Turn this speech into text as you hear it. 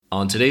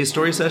On today's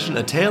story session,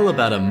 a tale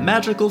about a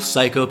magical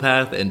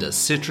psychopath and a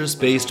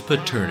citrus-based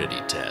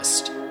paternity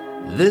test.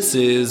 This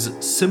is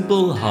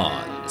Simple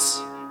Hans.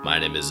 My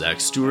name is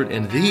Zach Stewart,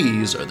 and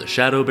these are the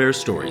Shadow Bear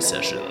Story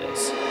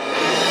Sessions.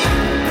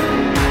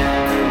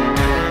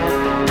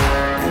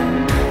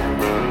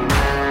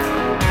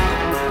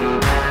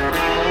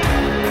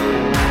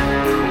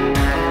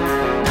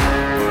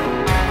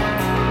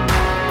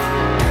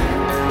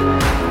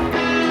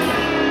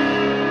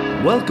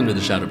 Welcome to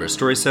the Shadow Bear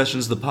Story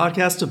Sessions, the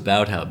podcast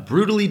about how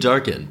brutally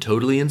dark and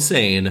totally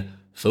insane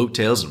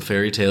folktales and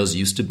fairy tales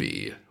used to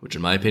be, which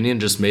in my opinion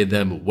just made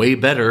them way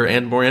better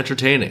and more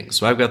entertaining.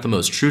 So I've got the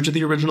most true to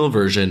the original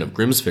version of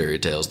Grimm's fairy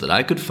tales that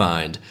I could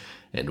find,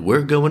 and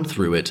we're going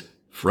through it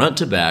front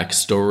to back,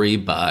 story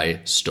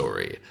by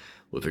story.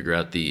 We'll figure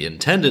out the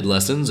intended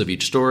lessons of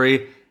each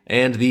story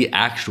and the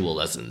actual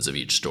lessons of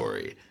each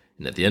story.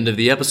 And at the end of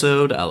the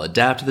episode, I'll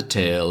adapt the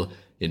tale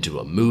into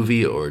a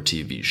movie or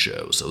TV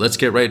show. So let's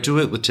get right to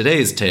it with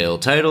today's tale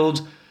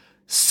titled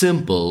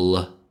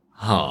Simple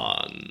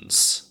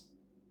Hans.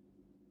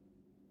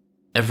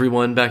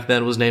 Everyone back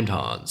then was named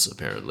Hans,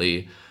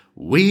 apparently.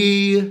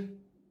 We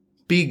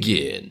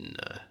begin.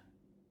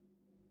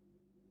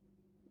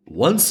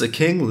 Once a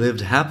king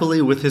lived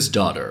happily with his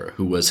daughter,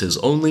 who was his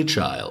only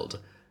child.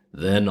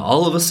 Then,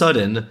 all of a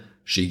sudden,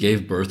 she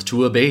gave birth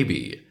to a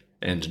baby,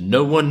 and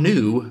no one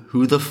knew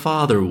who the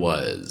father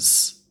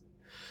was.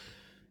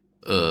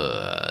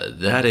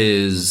 That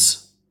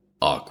is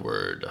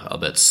awkward. I'll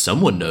bet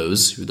someone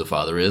knows who the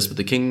father is, but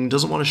the king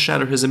doesn't want to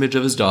shatter his image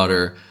of his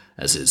daughter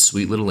as his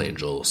sweet little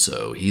angel,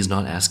 so he's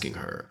not asking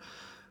her.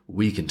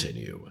 We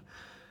continue.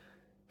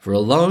 For a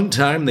long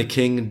time, the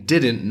king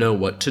didn't know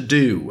what to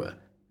do.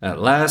 At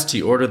last,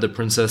 he ordered the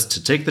princess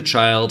to take the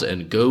child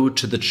and go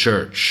to the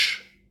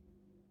church.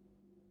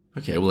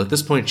 Okay, well, at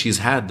this point, she's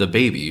had the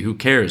baby. Who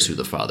cares who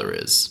the father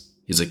is?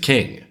 He's a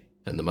king,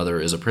 and the mother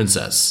is a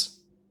princess.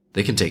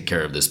 They can take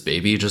care of this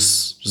baby,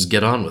 just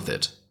get on with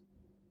it.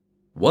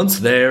 Once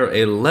there,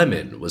 a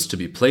lemon was to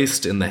be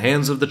placed in the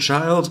hands of the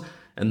child,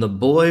 and the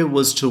boy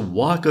was to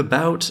walk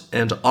about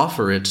and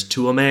offer it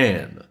to a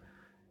man.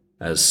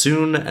 As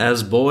soon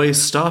as boy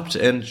stopped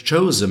and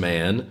chose a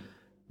man,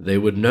 they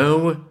would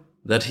know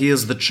that he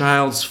is the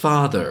child's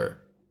father,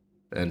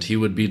 and he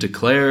would be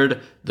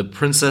declared the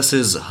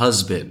princess's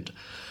husband.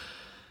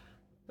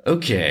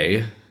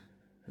 Okay,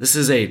 this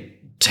is a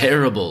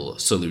terrible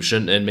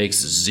solution and makes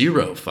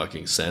zero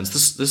fucking sense.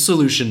 This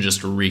solution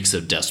just reeks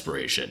of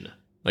desperation.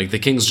 Like, the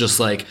king's just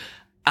like,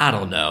 I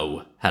don't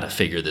know how to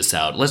figure this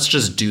out. Let's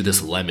just do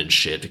this lemon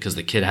shit because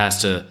the kid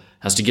has to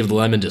give the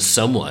lemon to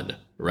someone,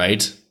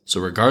 right?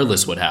 So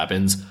regardless what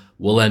happens,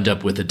 we'll end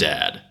up with a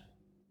dad.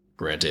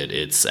 Granted,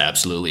 it's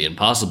absolutely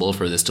impossible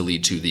for this to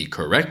lead to the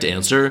correct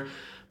answer,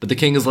 but the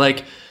king is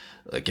like,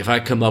 if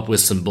I come up with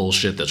some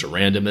bullshit that's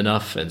random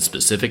enough and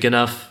specific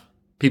enough,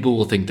 people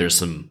will think there's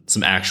some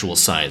actual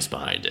science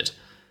behind it.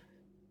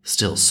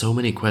 Still, so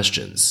many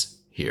questions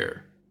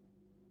here.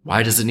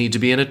 Why does it need to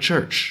be in a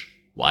church?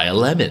 Why a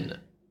lemon?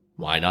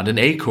 Why not an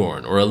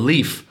acorn or a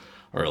leaf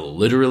or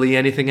literally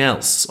anything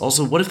else?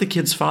 Also, what if the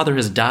kid's father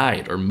has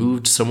died or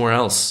moved somewhere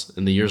else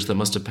in the years that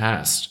must have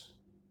passed?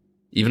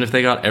 Even if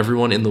they got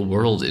everyone in the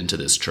world into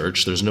this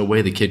church, there's no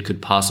way the kid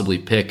could possibly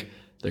pick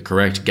the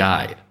correct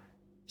guy.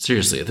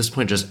 Seriously, at this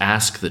point, just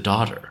ask the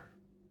daughter.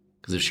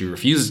 Because if she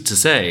refuses to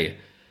say,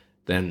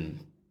 then,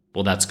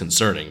 well, that's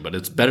concerning, but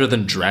it's better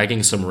than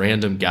dragging some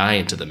random guy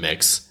into the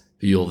mix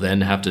who you'll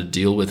then have to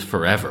deal with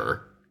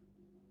forever.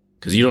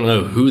 Because you don't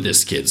know who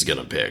this kid's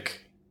gonna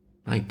pick.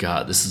 My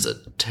God, this is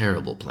a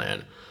terrible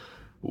plan.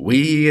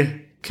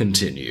 We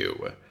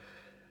continue.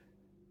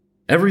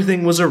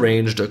 Everything was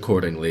arranged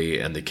accordingly,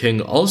 and the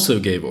king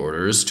also gave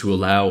orders to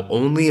allow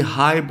only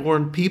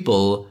high-born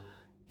people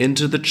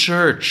into the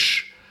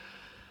church.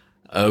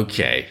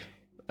 Okay,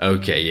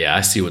 yeah,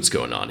 I see what's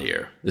going on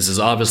here. This is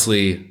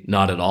obviously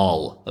not at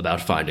all about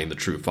finding the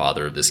true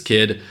father of this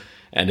kid,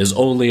 and is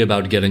only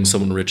about getting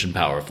someone rich and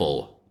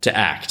powerful to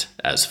act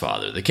as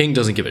father. The king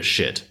doesn't give a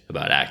shit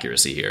about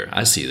accuracy here.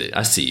 I see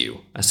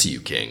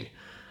you, king.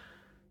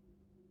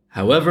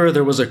 However,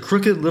 there was a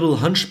crooked little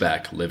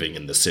hunchback living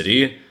in the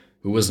city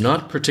who was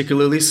not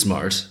particularly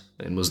smart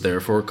and was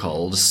therefore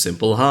called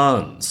Simple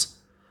Hans.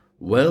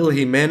 Well,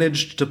 he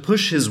managed to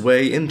push his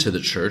way into the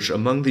church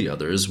among the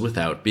others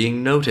without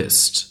being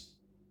noticed.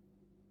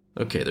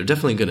 Okay, they're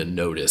definitely going to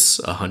notice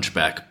a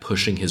hunchback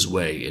pushing his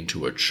way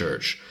into a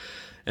church.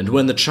 And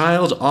when the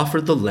child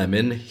offered the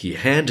lemon, he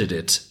handed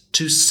it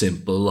to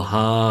Simple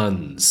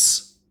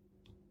Hans.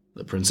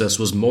 The princess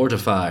was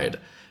mortified,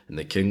 and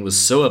the king was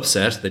so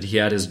upset that he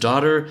had his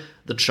daughter,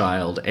 the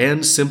child,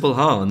 and Simple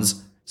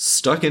Hans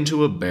stuck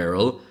into a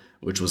barrel,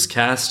 which was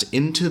cast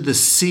into the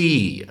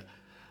sea.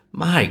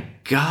 My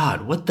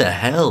God, what the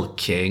hell,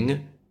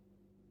 king?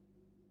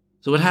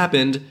 So what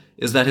happened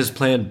is that his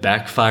plan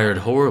backfired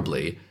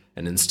horribly,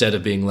 and instead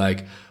of being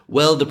like,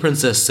 well, the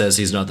princess says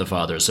he's not the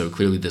father, so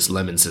clearly this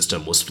lemon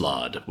system was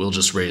flawed. We'll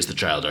just raise the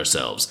child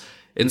ourselves.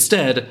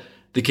 Instead,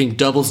 the king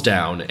doubles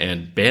down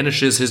and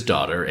banishes his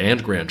daughter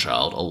and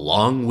grandchild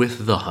along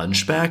with the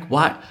hunchback.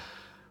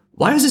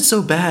 Why is it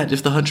so bad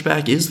if the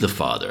hunchback is the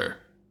father?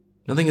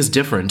 Nothing is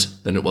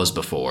different than it was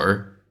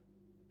before.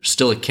 You're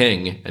still a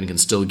king and can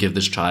still give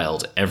this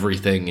child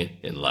everything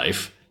in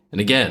life. And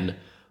again,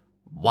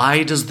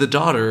 why does the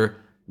daughter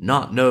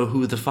not know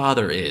who the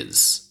father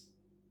is?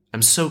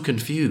 I'm so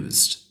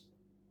confused.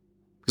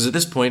 Because at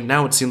this point,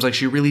 now it seems like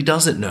she really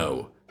doesn't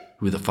know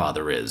who the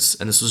father is.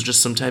 And this was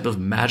just some type of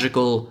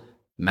magical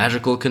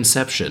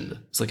conception.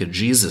 It's like a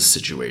Jesus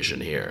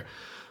situation here.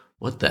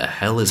 What the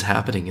hell is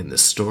happening in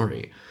this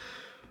story?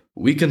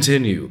 We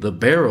continue. The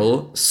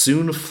barrel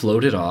soon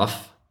floated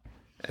off,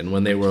 and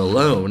when they were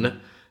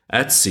alone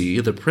at sea,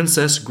 the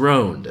princess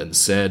groaned and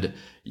said,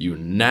 "You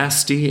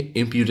nasty,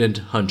 impudent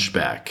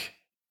hunchback."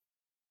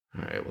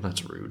 All right, well,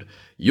 that's rude.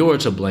 "You're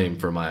to blame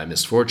for my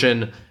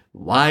misfortune.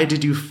 Why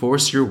did you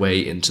force your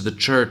way into the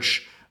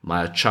church?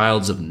 My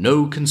child's of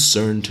no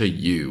concern to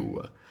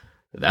you."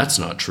 "That's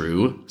not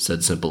true,"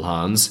 said Simple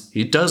Hans.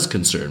 "He does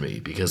concern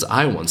me, because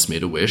I once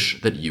made a wish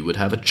that you would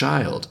have a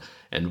child,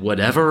 and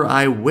whatever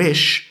I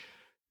wish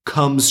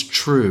comes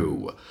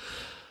true."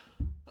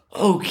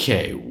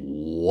 Okay,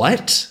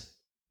 what?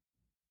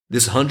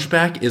 This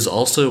hunchback is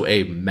also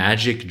a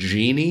magic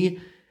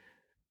genie?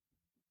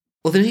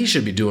 Well, then he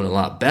should be doing a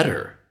lot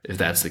better, if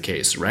that's the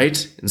case,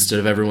 right? Instead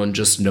of everyone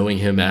just knowing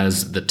him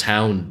as the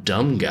town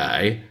dumb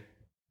guy.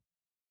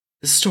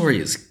 This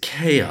story is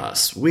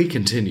chaos. We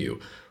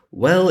continue.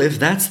 "Well, if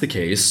that's the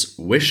case,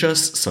 wish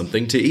us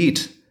something to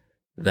eat."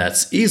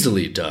 "That's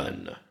easily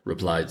done,"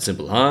 replied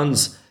Simple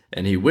Hans,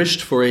 and he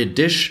wished for a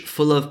dish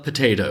full of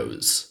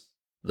potatoes.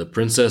 The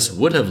princess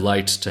would have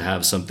liked to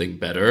have something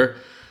better.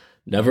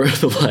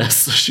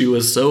 Nevertheless, she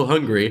was so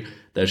hungry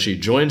that she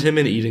joined him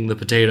in eating the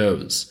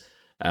potatoes.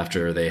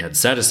 After they had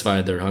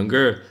satisfied their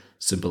hunger,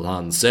 Simple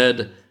Hans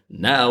said,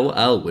 "Now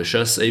I'll wish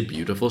us a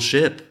beautiful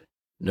ship."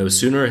 No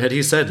sooner had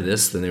he said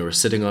this than they were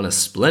sitting on a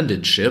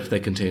splendid ship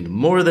that contained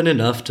more than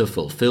enough to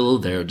fulfill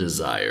their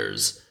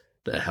desires.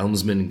 The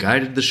helmsman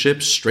guided the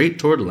ship straight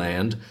toward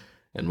land,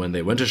 and when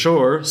they went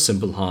ashore,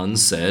 Simple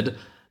Hans said,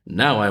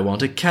 "Now I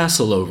want a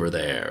castle over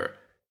there."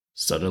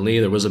 Suddenly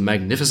there was a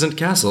magnificent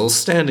castle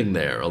standing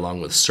there,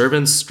 along with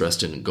servants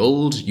dressed in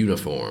gold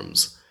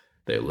uniforms.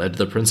 They led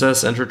the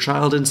princess and her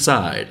child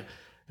inside,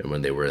 and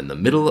when they were in the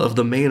middle of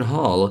the main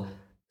hall,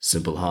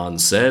 Simple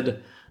Hans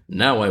said,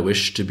 "Now I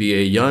wish to be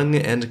a young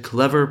and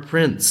clever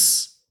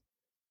prince."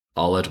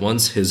 All at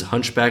once his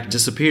hunchback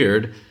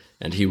disappeared,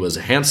 and he was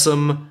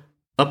handsome,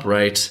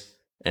 upright,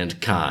 and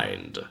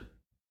kind.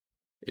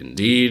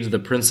 Indeed, the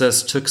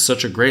princess took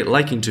such a great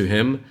liking to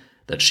him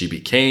that she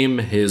became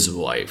his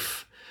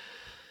wife.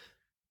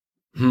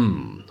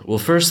 Well,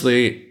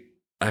 firstly,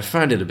 I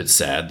find it a bit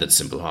sad that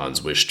Simple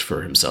Hans wished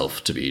for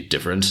himself to be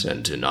different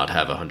and to not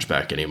have a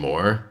hunchback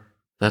anymore.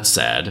 That's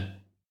sad.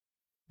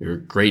 You're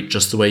great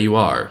just the way you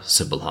are,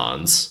 Simple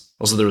Hans.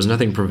 Also, there was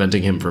nothing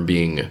preventing him from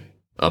being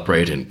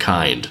upright and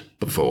kind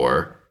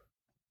before.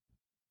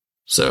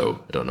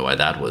 So, I don't know why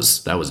that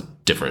was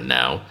different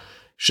now.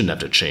 Shouldn't have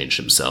to change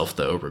himself,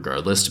 though,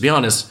 regardless. To be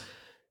honest,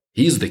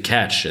 he's the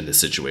catch in this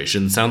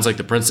situation. Sounds like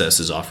the princess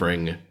is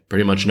offering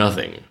pretty much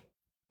nothing,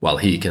 while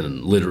he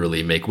can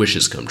literally make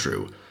wishes come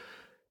true.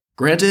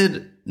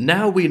 Granted,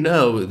 now we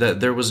know that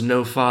there was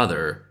no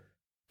father,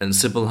 and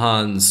Simple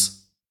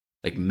Hans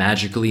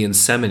magically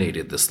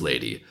inseminated this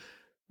lady,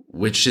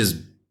 which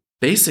is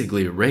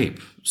basically rape.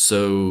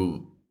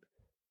 So,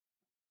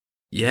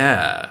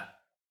 yeah,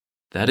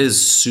 that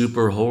is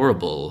super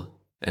horrible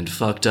and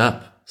fucked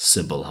up,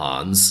 Simple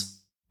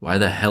Hans. Why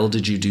the hell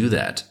did you do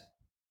that?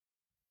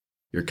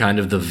 You're kind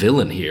of the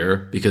villain here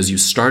because you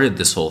started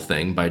this whole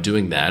thing by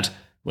doing that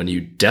when you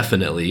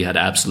definitely had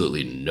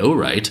absolutely no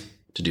right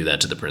to do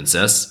that to the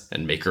princess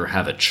and make her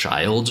have a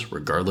child,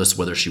 regardless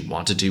whether she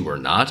wanted to or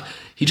not.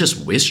 He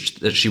just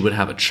wished that she would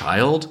have a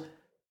child?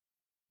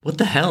 What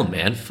the hell,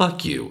 man?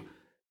 Fuck you.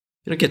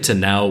 You don't get to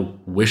now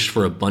wish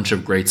for a bunch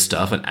of great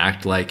stuff and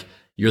act like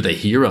you're the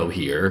hero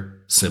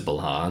here,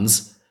 Simple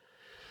Hans.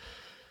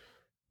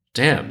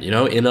 Damn,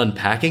 in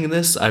unpacking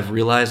this, I've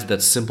realized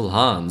that Simple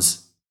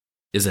Hans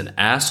is an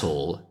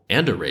asshole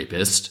and a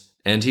rapist,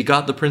 and he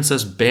got the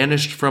princess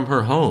banished from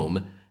her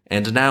home,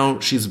 and now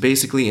she's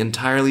basically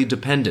entirely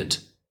dependent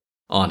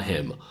on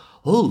him.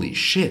 Holy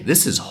shit,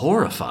 this is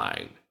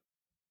horrifying.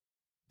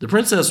 The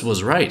princess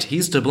was right.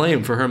 He's to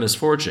blame for her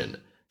misfortune.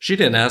 She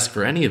didn't ask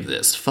for any of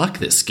this. Fuck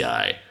this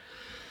guy.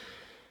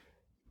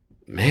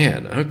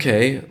 Man,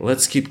 okay,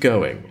 let's keep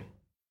going.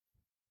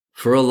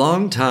 For a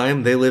long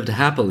time they lived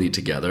happily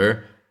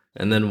together,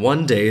 and then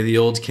one day the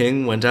old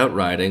king went out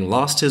riding,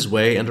 lost his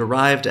way, and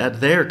arrived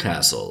at their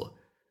castle.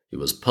 He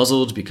was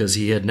puzzled because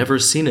he had never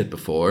seen it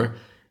before,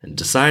 and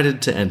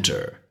decided to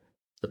enter.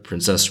 The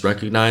princess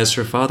recognized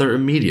her father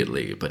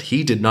immediately, but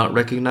he did not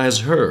recognize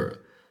her,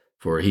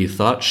 for he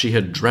thought she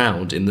had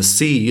drowned in the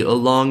sea a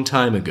long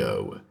time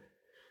ago.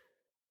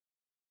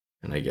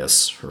 And I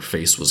guess her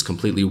face was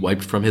completely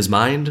wiped from his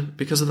mind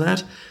because of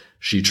that.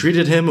 She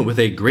treated him with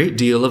a great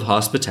deal of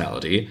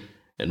hospitality,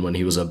 and when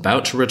he was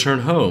about to return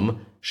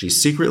home, she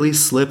secretly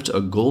slipped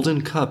a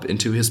golden cup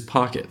into his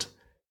pocket.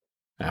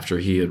 After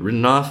he had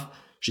ridden off,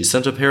 she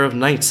sent a pair of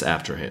knights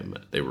after him.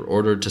 They were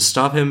ordered to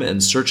stop him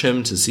and search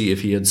him to see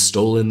if he had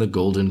stolen the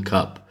golden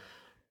cup.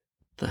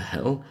 The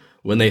hell?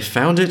 When they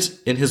found it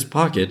in his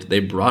pocket, they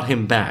brought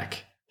him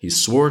back. He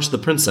swore to the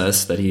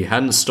princess that he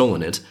hadn't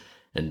stolen it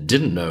and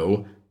didn't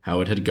know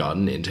how it had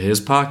gotten into his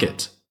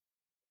pocket.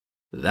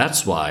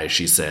 That's why,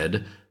 she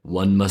said,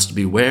 one must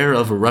beware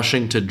of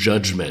rushing to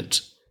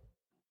judgment.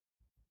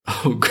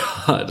 Oh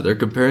God, they're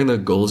comparing the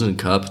golden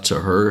cup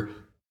to her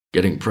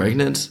getting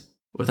pregnant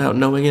without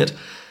knowing it?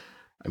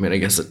 I mean, I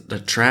guess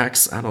that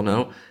tracks, I don't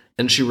know.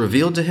 And she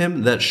revealed to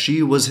him that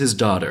she was his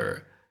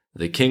daughter.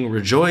 The king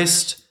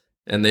rejoiced,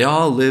 and they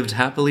all lived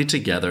happily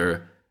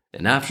together,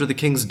 and after the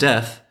king's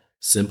death,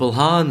 Simple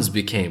Hans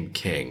became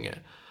king.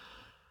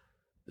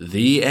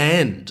 The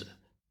end.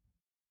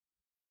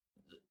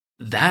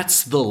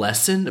 That's the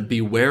lesson?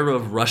 Beware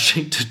of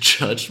rushing to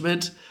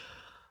judgment?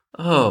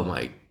 Oh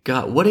my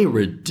God, what a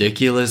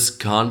ridiculous,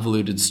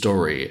 convoluted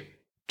story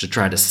to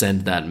try to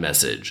send that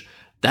message.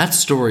 That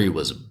story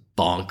was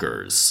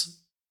bonkers.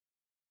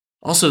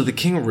 Also, the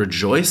king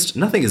rejoiced.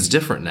 Nothing is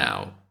different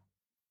now.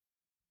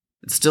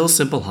 It's still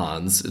Simple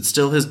Hans. It's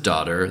still his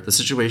daughter. The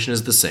situation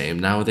is the same.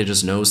 Now they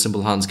just know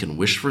Simple Hans can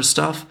wish for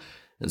stuff,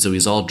 and so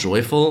he's all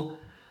joyful.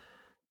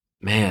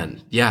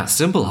 Man, yeah,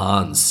 Simple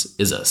Hans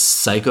is a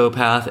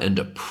psychopath and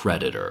a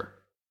predator,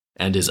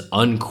 and is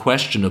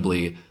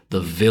unquestionably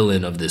the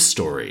villain of this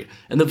story.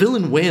 And the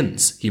villain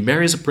wins. He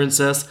marries a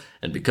princess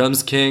and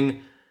becomes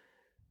king.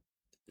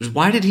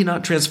 Why did he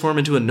not transform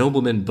into a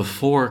nobleman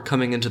before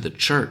coming into the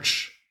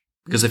church?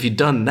 Because if he'd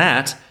done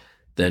that,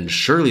 then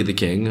surely the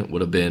king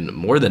would have been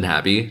more than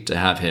happy to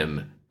have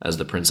him as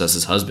the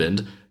princess's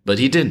husband, but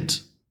he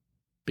didn't.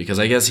 Because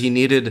I guess he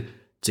needed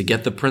to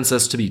get the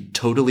princess to be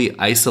totally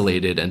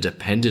isolated and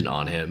dependent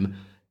on him,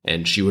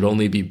 and she would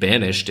only be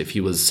banished if he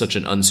was such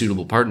an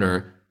unsuitable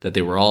partner that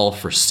they were all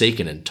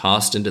forsaken and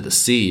tossed into the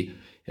sea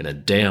in a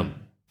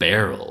damn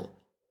barrel.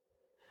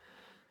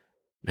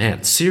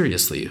 Man,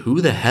 seriously, who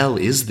the hell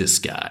is this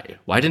guy?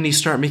 Why didn't he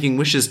start making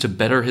wishes to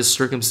better his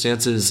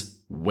circumstances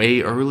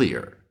way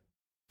earlier?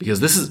 Because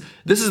this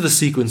is the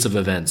sequence of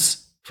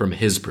events from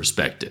his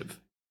perspective.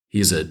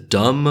 He's a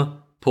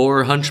dumb,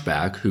 poor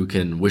hunchback who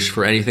can wish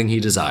for anything he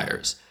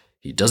desires.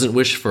 He doesn't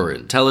wish for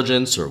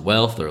intelligence or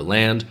wealth or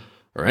land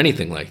or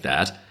anything like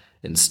that.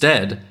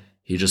 Instead,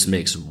 he just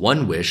makes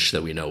one wish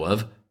that we know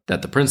of,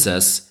 that the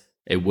princess,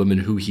 a woman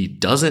who he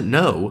doesn't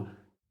know,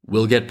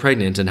 will get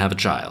pregnant and have a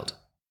child.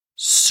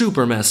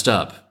 Super messed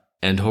up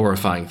and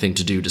horrifying thing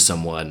to do to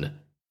someone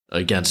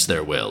against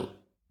their will.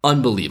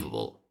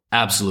 Unbelievable.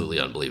 Absolutely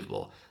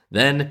unbelievable.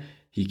 Then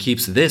he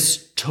keeps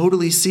this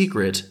totally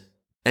secret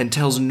and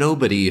tells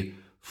nobody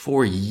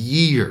for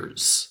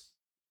years.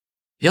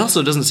 He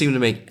also doesn't seem to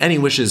make any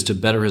wishes to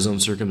better his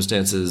own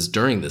circumstances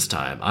during this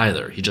time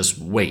either. He just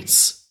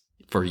waits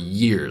for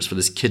years for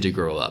this kid to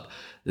grow up.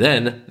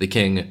 Then the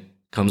king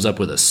comes up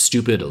with a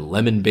stupid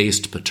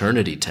lemon-based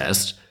paternity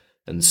test,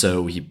 and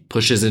so he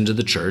pushes into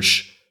the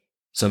church.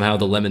 Somehow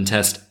the lemon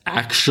test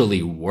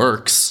actually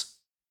works.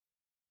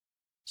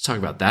 Let's talk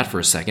about that for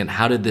a second.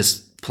 How did this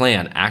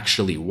plan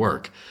actually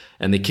work?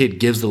 And the kid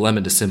gives the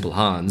lemon to Simple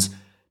Hans.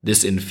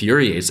 This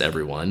infuriates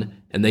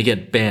everyone, and they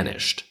get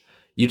banished.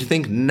 You'd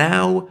think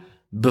now,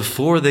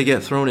 before they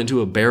get thrown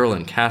into a barrel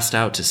and cast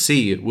out to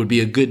sea, would be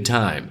a good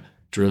time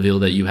to reveal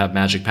that you have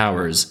magic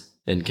powers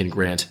and can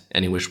grant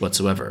any wish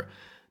whatsoever.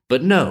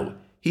 But no,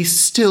 he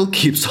still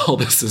keeps all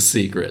this a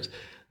secret.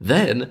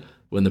 Then,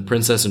 when the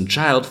princess and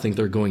child think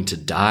they're going to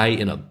die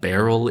in a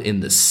barrel in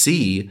the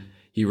sea,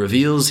 he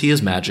reveals he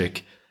is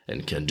magic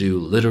and can do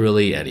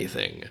literally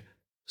anything.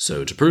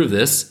 So to prove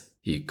this,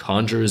 he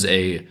conjures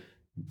a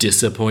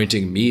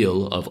disappointing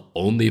meal of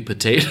only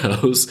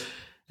potatoes,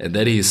 and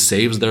then he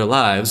saves their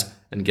lives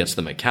and gets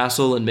them a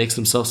castle and makes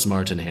himself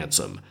smart and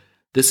handsome.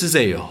 This is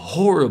a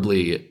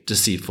horribly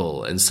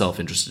deceitful and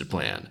self-interested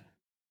plan.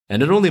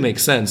 And it only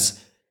makes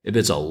sense if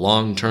it's a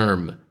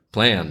long-term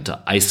plan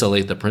to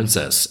isolate the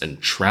princess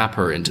and trap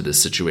her into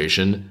this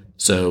situation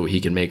so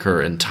he can make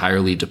her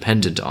entirely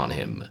dependent on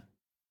him.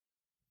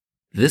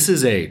 This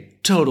is a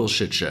total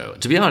shit show.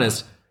 To be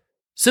honest,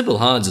 Simple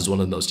Hans is one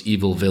of the most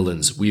evil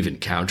villains we've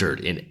encountered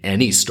in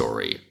any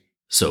story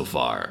so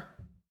far.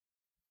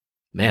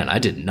 Man, I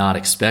did not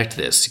expect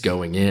this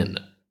going in.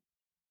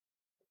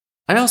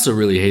 I also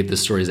really hate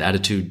this story's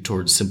attitude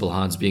towards Simple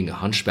Hans being a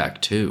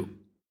hunchback too.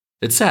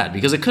 It's sad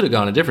because it could have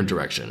gone a different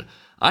direction.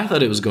 I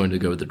thought it was going to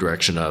go the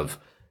direction of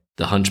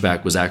the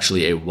hunchback was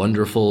actually a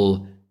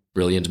wonderful,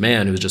 brilliant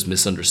man who was just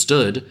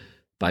misunderstood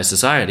by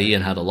society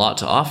and had a lot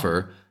to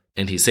offer,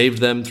 and he saved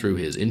them through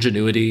his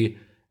ingenuity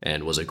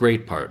and was a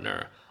great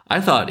partner. I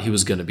thought he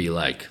was going to be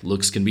like,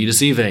 looks can be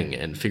deceiving,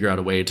 and figure out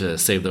a way to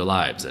save their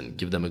lives and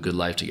give them a good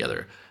life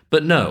together.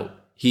 But no,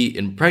 he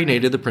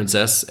impregnated the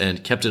princess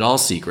and kept it all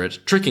secret,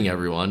 tricking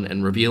everyone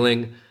and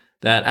revealing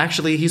that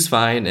actually he's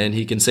fine and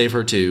he can save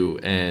her too.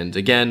 And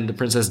again, the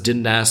princess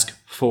didn't ask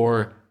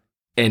for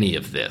any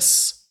of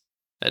this.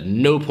 At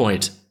no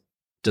point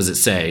does it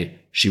say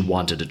she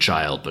wanted a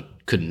child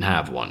but couldn't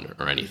have one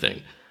or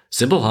anything.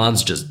 Simple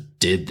Hans just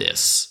did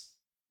this.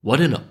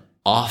 What an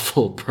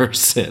awful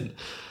person.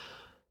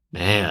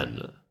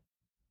 Man.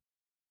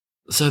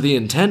 So the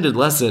intended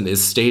lesson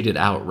is stated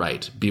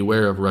outright.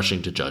 Beware of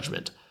rushing to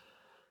judgment.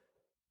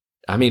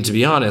 I mean, to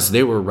be honest,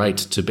 they were right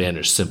to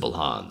banish Simple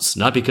Hans.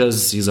 Not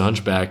because he's a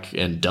hunchback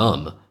and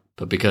dumb,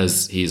 but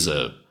because he's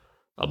a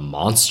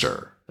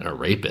monster and a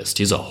rapist.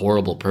 He's a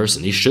horrible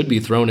person. He should be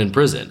thrown in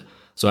prison.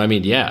 So, I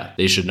mean, yeah,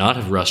 they should not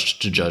have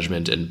rushed to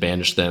judgment and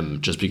banished them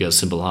just because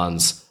Simple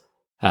Hans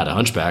had a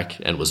hunchback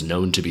and was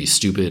known to be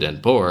stupid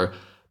and poor.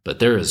 But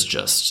there is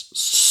just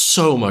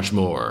so much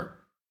more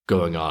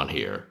going on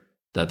here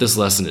that this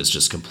lesson is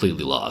just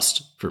completely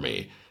lost for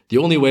me. The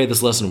only way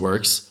this lesson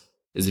works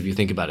is if you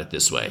think about it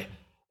this way.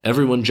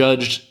 Everyone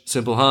judged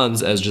Simple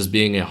Hans as just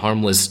being a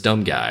harmless,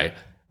 dumb guy,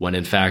 when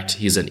in fact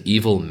he's an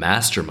evil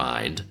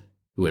mastermind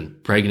who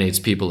impregnates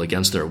people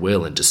against their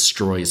will and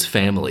destroys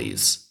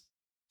families.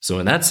 So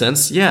in that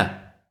sense, yeah,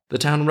 the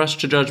town rushed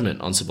to judgment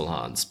on Simple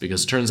Hans,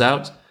 because it turns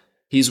out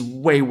he's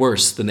way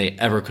worse than they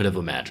ever could have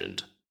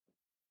imagined.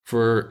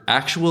 For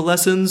actual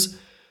lessons,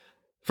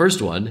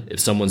 first one, if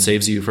someone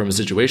saves you from a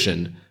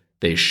situation,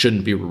 they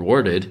shouldn't be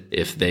rewarded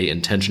if they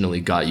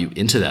intentionally got you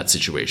into that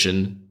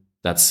situation.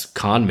 That's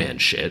con man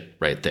shit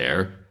right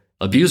there.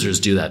 Abusers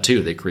do that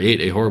too. They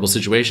create a horrible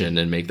situation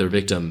and make their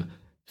victim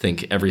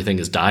think everything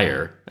is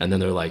dire, and then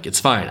they're like, it's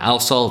fine,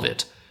 I'll solve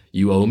it.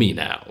 You owe me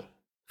now.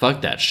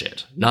 Fuck that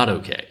shit. Not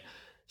okay.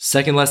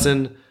 Second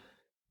lesson,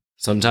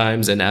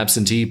 sometimes an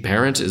absentee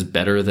parent is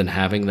better than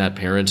having that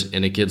parent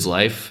in a kid's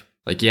life.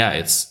 Like, yeah,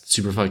 it's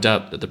super fucked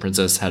up that the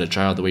princess had a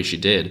child the way she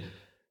did,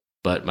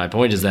 but my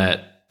point is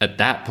that at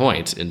that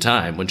point in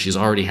time, when she's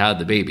already had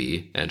the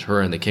baby and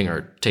her and the king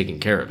are taking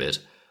care of it,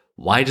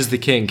 why does the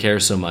king care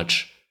so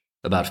much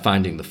about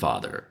finding the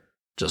father?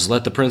 Just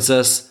let the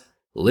princess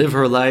live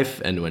her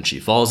life, and when she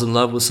falls in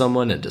love with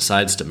someone and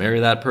decides to marry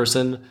that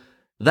person,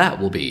 that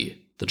will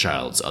be the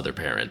child's other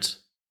parent.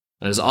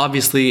 And is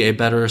obviously a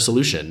better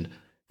solution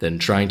than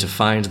trying to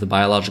find the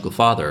biological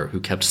father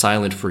who kept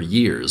silent for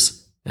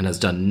years and has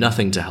done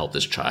nothing to help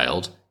this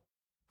child.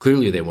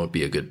 Clearly they won't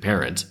be a good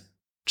parent.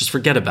 Just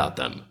forget about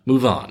them.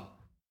 Move on.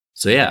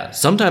 So yeah,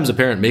 sometimes a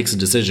parent makes a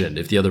decision,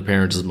 if the other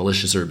parent is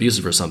malicious or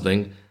abusive or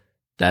something,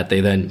 that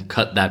they then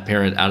cut that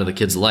parent out of the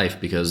kid's life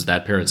because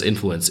that parent's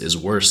influence is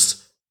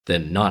worse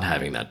than not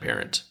having that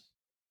parent.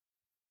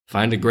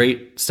 Find a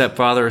great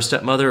stepfather or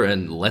stepmother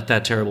and let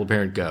that terrible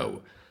parent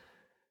go.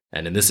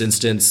 And in this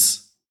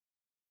instance,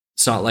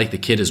 it's not like the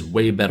kid is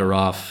way better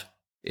off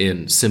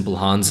in Simple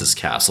Hans's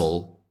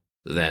castle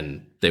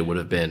than they would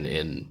have been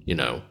in,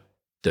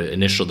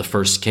 the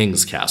first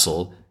king's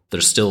castle.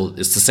 It's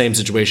the same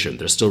situation.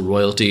 They're still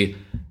royalty.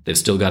 They've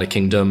still got a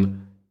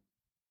kingdom.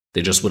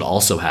 They just would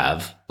also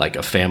have like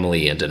a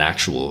family and an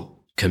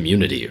actual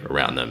community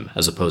around them,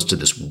 as opposed to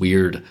this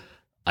weird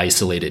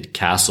isolated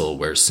castle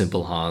where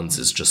Simple Hans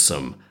is just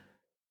some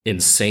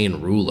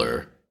insane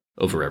ruler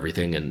over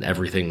everything and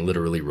everything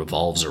literally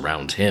revolves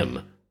around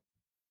him.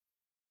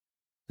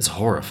 It's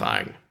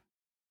horrifying.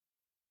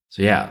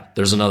 So yeah,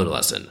 there's another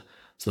lesson.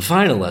 So the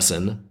final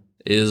lesson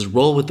is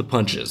roll with the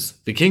punches.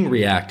 The king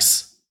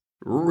reacts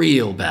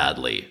real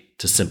badly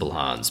to Simple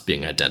Hans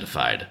being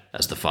identified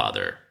as the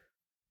father.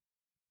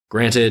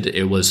 Granted,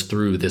 it was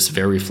through this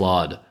very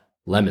flawed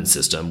lemon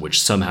system,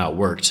 which somehow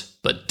worked,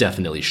 but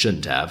definitely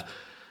shouldn't have.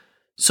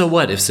 So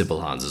what if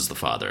Simple Hans is the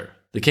father?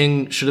 The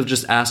king should have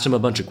just asked him a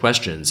bunch of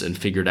questions and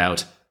figured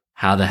out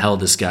how the hell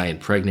this guy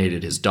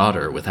impregnated his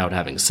daughter without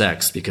having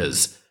sex,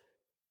 because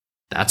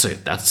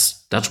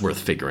that's worth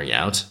figuring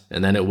out.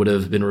 And then it would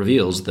have been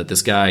revealed that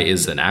this guy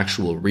is an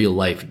actual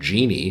real-life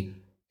genie,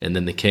 and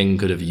then the king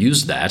could have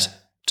used that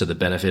to the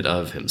benefit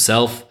of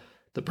himself,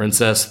 the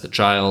princess, the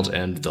child,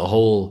 and the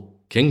whole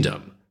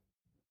kingdom.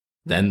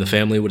 Then the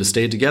family would have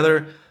stayed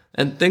together,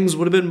 and things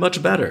would have been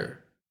much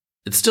better.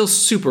 It's still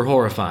super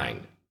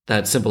horrifying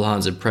that Simple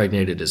Hans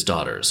impregnated his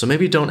daughter, so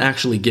maybe don't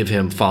actually give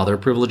him father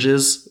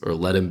privileges or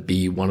let him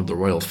be one of the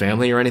royal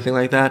family or anything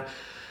like that.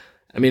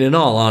 I mean, in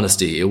all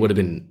honesty, it would have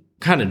been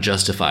kind of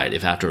justified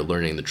if after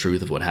learning the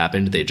truth of what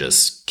happened, they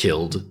just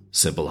killed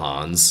Simple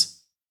Hans.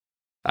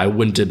 I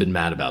wouldn't have been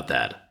mad about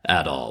that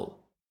at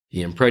all.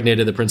 He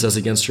impregnated the princess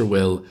against her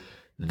will.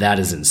 That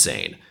is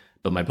insane.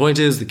 But my point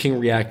is, the king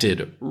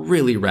reacted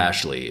really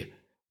rashly.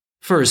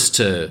 First,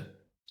 to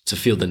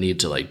feel the need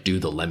to do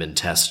the lemon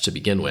test to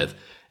begin with,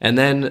 and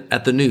then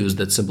at the news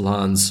that Simple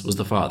Hans was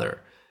the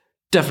father.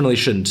 Definitely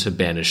shouldn't have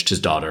banished his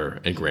daughter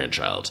and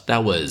grandchild.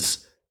 That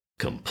was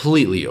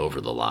completely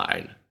over the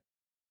line.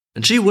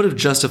 And she would have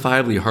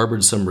justifiably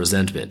harbored some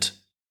resentment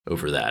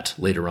over that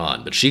later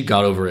on, but she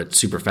got over it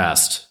super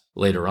fast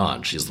later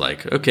on. She's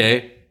like,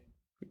 okay,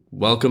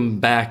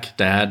 welcome back,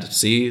 Dad.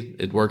 See,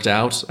 it worked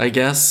out, I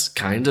guess,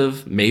 kind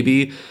of,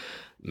 maybe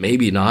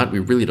not. We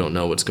really don't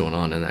know what's going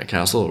on in that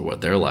castle or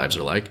what their lives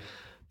are like.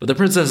 But the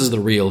princess is the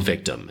real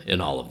victim in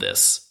all of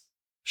this.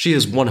 She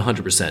is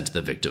 100%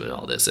 the victim in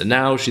all this. And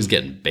now she's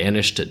getting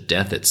banished to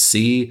death at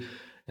sea.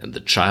 And the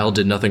child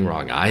did nothing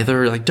wrong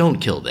either. Like, don't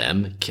kill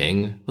them,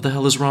 king. What the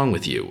hell is wrong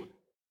with you?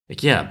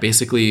 Like, yeah,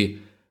 basically,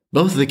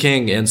 both the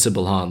king and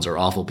Simple Hans are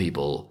awful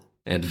people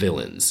and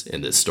villains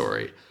in this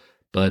story.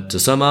 But to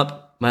sum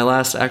up, my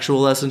last actual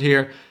lesson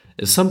here,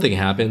 if something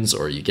happens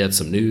or you get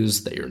some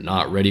news that you're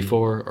not ready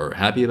for or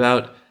happy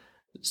about,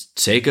 just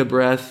take a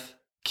breath,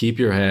 keep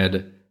your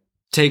head,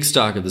 take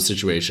stock of the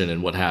situation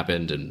and what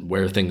happened and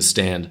where things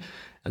stand,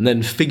 and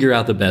then figure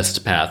out the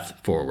best path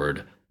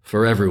forward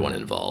for everyone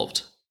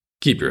involved.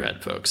 Keep your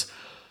head, folks.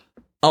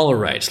 All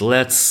right,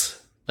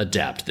 let's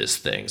adapt this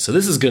thing. So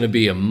this is going to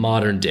be a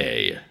modern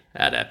day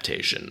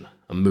adaptation,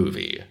 a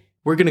movie.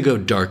 We're going to go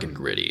dark and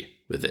gritty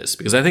with this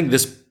because I think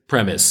this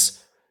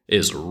premise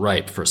is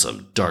ripe for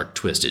some dark,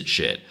 twisted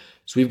shit.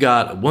 So we've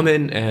got a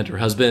woman and her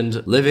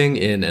husband living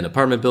in an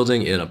apartment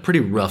building in a pretty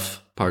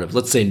rough part of,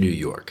 let's say, New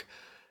York.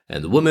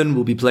 And the woman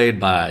will be played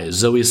by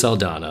Zoe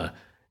Saldana,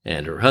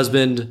 and her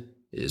husband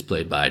is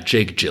played by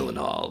Jake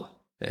Gyllenhaal.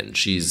 And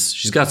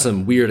she's got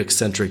some weird,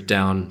 eccentric,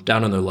 down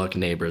on their luck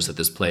neighbors at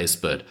this place,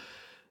 but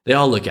they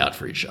all look out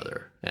for each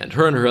other. And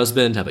her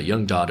husband have a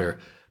young daughter,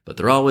 but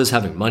they're always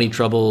having money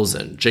troubles,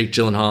 and Jake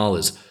Gyllenhaal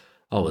is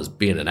always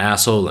being an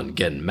asshole and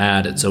getting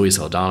mad at Zoe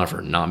Saldana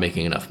for not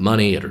making enough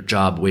money at her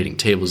job waiting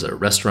tables at a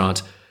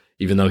restaurant,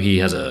 even though he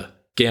has a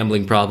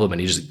gambling problem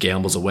and he just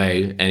gambles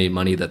away any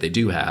money that they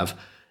do have.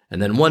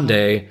 And then one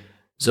day,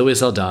 Zoe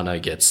Saldana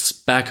gets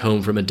back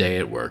home from a day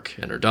at work,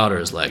 and her daughter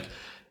is like,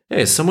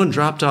 "Hey, someone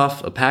dropped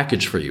off a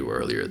package for you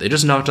earlier. They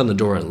just knocked on the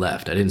door and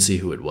left. I didn't see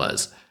who it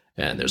was."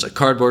 And there's a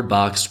cardboard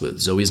box with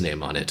Zoe's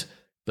name on it,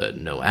 but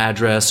no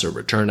address or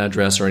return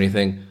address or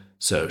anything.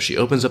 So she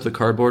opens up the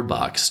cardboard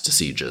box to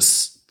see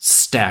just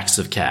stacks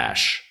of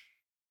cash,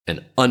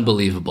 an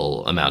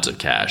unbelievable amount of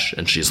cash.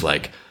 And she's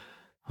like,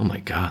 "Oh my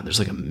God, there's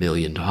like $1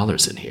 million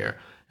in here."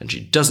 And she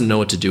doesn't know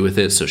what to do with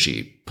it, so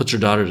she puts her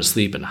daughter to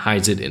sleep and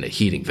hides it in a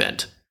heating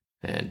vent.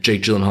 And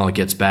Jake Gyllenhaal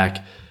gets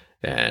back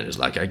and is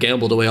like, "I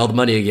gambled away all the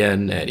money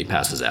again," and he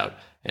passes out,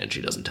 and she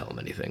doesn't tell him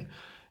anything.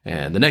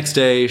 And the next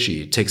day,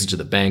 she takes it to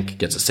the bank,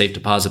 gets a safe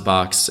deposit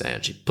box,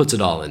 and she puts it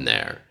all in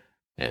there.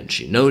 And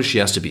she knows she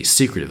has to be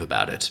secretive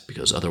about it,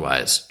 because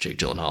otherwise Jake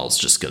Gyllenhaal's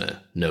just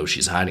gonna know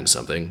she's hiding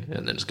something,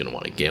 and then is gonna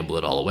want to gamble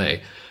it all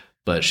away.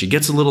 But she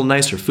gets a little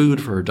nicer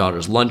food for her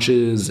daughter's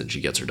lunches, and she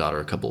gets her daughter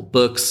a couple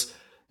books,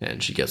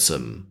 and she gets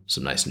some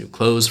nice new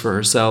clothes for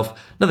herself.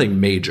 Nothing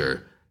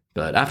major,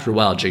 but after a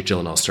while, Jake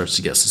Gyllenhaal starts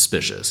to get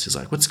suspicious. He's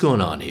like, "What's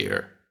going on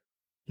here?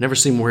 You never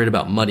seem worried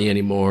about money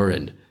anymore,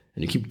 and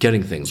you keep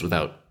getting things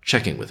without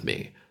checking with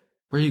me.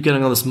 Where are you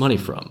getting all this money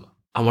from?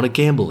 I want to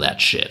gamble that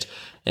shit."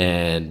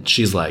 And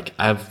she's like,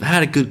 "I've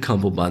had a good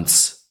couple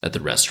months at the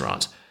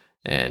restaurant."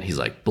 And he's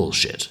like,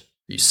 "Bullshit.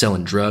 Are you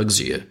selling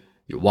drugs? You're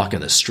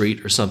walking the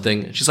street or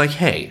something?" And she's like,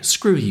 "Hey,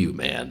 screw you,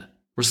 man.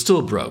 We're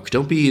still broke.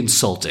 Don't be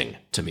insulting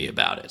to me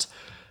about it."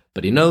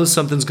 But he knows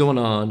something's going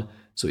on,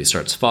 so he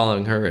starts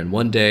following her, and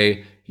one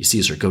day he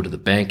sees her go to the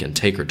bank and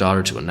take her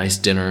daughter to a nice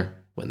dinner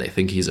when they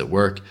think he's at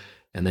work,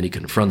 and then he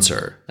confronts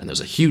her, and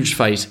there's a huge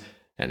fight,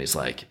 and he's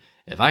like,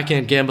 "If I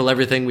can't gamble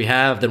everything we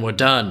have, then we're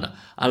done.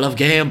 I love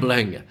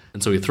gambling."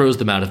 And so he throws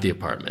them out of the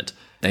apartment.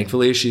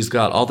 Thankfully, she's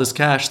got all this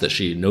cash that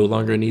she no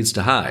longer needs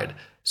to hide.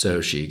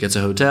 So she gets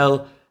a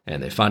hotel,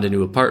 and they find a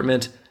new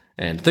apartment,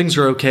 and things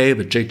are okay,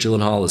 but Jake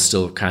Gyllenhaal is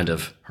still kind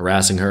of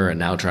harassing her and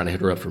now trying to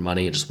hit her up for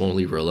money and just won't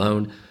leave her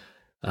alone.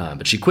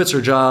 But she quits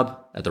her job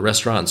at the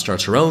restaurant and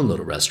starts her own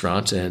little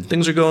restaurant, and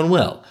things are going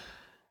well.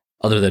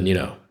 Other than,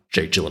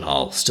 Jake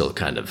Gyllenhaal still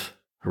kind of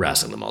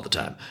harassing them all the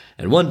time.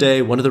 And one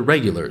day, one of the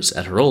regulars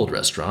at her old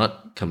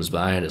restaurant comes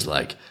by and is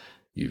like,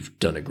 "You've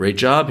done a great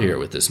job here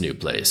with this new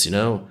place,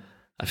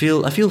 I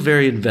feel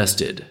very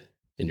invested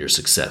in your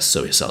success,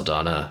 Zoe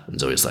Saldana." And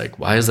Zoe's like,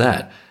 "Why is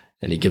that?"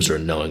 And he gives her a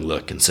knowing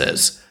look and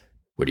says,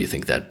 "Where do you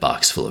think that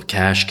box full of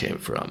cash came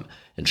from?"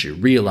 And she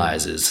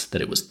realizes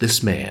that it was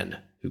this man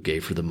who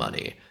gave her the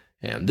money.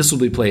 And this will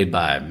be played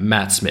by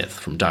Matt Smith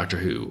from Doctor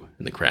Who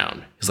in The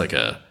Crown. He's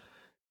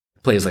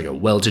plays like a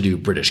well-to-do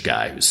British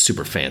guy who's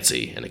super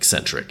fancy and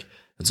eccentric.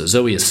 And so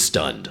Zoe is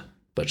stunned,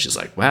 but she's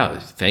like, "Wow,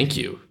 thank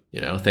you.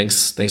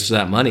 Thanks for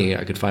that money.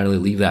 I could finally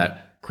leave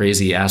that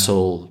crazy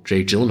asshole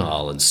Jake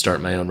Gyllenhaal and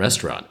start my own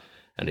restaurant."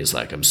 And he's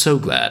like, "I'm so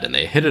glad." And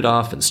they hit it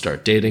off and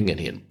start dating, and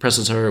he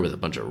impresses her with a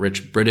bunch of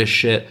rich British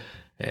shit,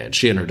 and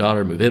she and her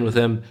daughter move in with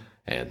him,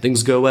 and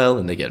things go well,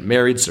 and they get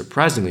married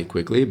surprisingly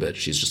quickly, but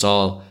she's just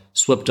all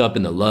swept up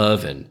in the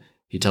love, and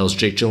he tells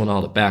Jake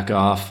Gyllenhaal to back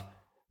off.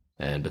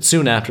 But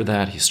soon after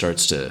that, he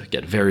starts to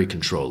get very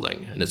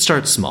controlling. And it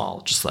starts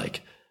small, just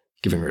like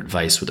giving her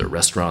advice with her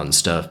restaurant and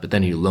stuff, but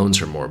then he loans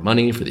her more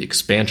money for the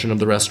expansion of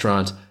the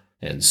restaurant,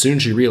 and soon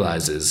she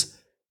realizes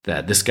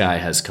that this guy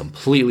has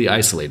completely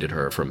isolated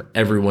her from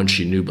everyone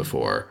she knew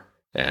before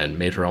and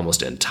made her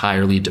almost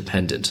entirely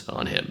dependent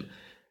on him.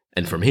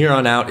 And from here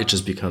on out, it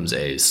just becomes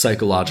a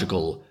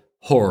psychological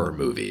horror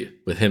movie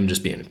with him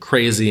just being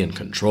crazy and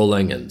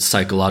controlling and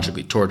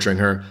psychologically torturing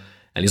her.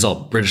 And he's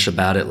all British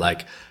about it,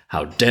 like,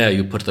 "How dare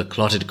you put the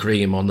clotted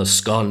cream on the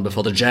scone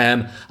before the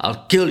jam?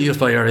 I'll kill you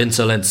for your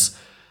insolence."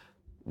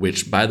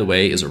 which, by the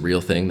way, is a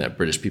real thing that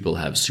British people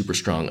have super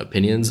strong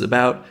opinions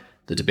about.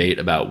 The debate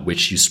about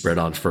which you spread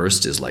on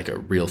first is like a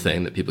real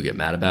thing that people get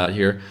mad about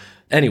here.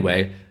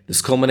 Anyway,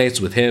 this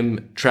culminates with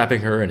him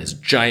trapping her in his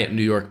giant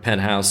New York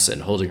penthouse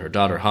and holding her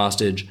daughter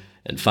hostage.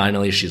 And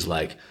finally, she's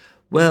like,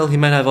 well, he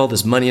might have all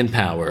this money and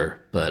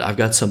power, but I've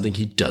got something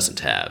he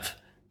doesn't have.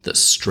 The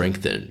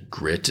strength and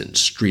grit and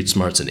street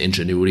smarts and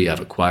ingenuity I've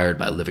acquired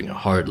by living a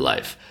hard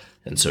life.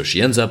 And so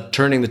she ends up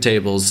turning the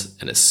tables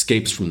and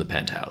escapes from the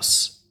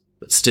penthouse.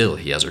 But still,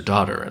 he has her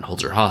daughter and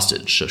holds her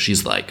hostage, so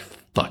she's like,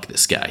 fuck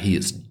this guy, he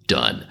is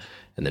done.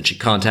 And then she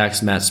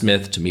contacts Matt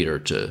Smith to meet her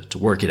to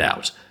work it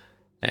out.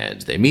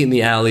 And they meet in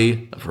the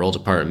alley of her old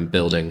apartment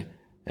building,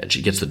 and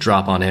she gets the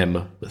drop on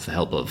him with the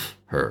help of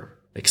her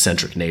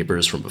eccentric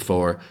neighbors from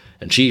before,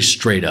 and she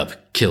straight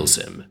up kills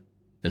him.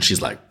 And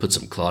she's like, put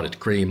some clotted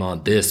cream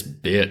on this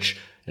bitch,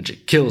 and she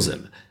kills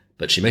him.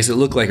 But she makes it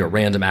look like a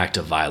random act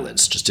of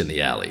violence just in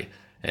the alley.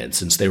 And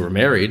since they were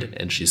married,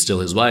 and she's still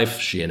his wife,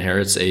 she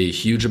inherits a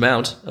huge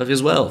amount of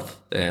his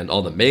wealth. And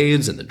all the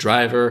maids and the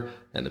driver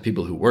and the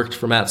people who worked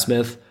for Matt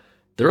Smith,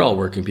 they're all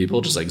working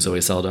people just like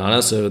Zoe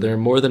Saldana, so they're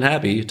more than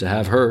happy to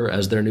have her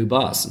as their new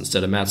boss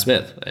instead of Matt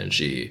Smith. And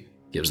she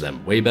gives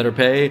them way better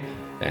pay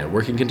and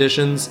working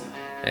conditions.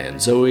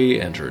 And Zoe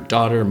and her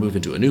daughter move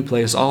into a new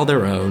place all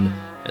their own.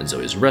 And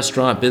Zoe's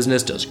restaurant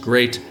business does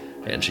great.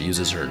 And she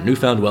uses her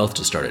newfound wealth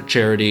to start a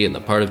charity in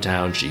the part of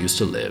town she used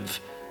to live,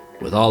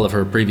 with all of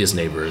her previous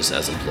neighbors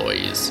as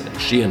employees. And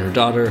she and her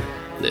daughter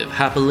live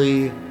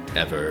happily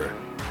ever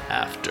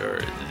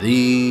after.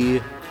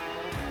 The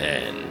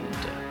end.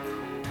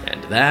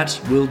 And that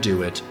will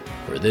do it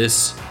for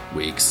this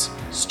week's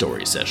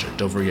story session.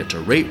 Don't forget to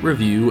rate,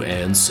 review,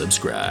 and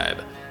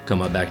subscribe.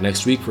 Come on back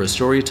next week for a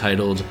story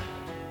titled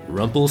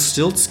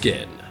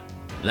Rumpelstiltskin,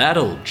 that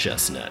old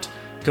chestnut.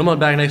 Come on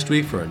back next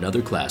week for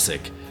another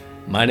classic.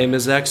 My name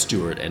is Zach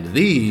Stewart, and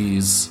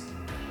these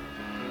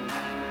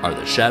are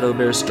the Shadow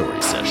Bear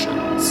Story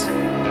Sessions.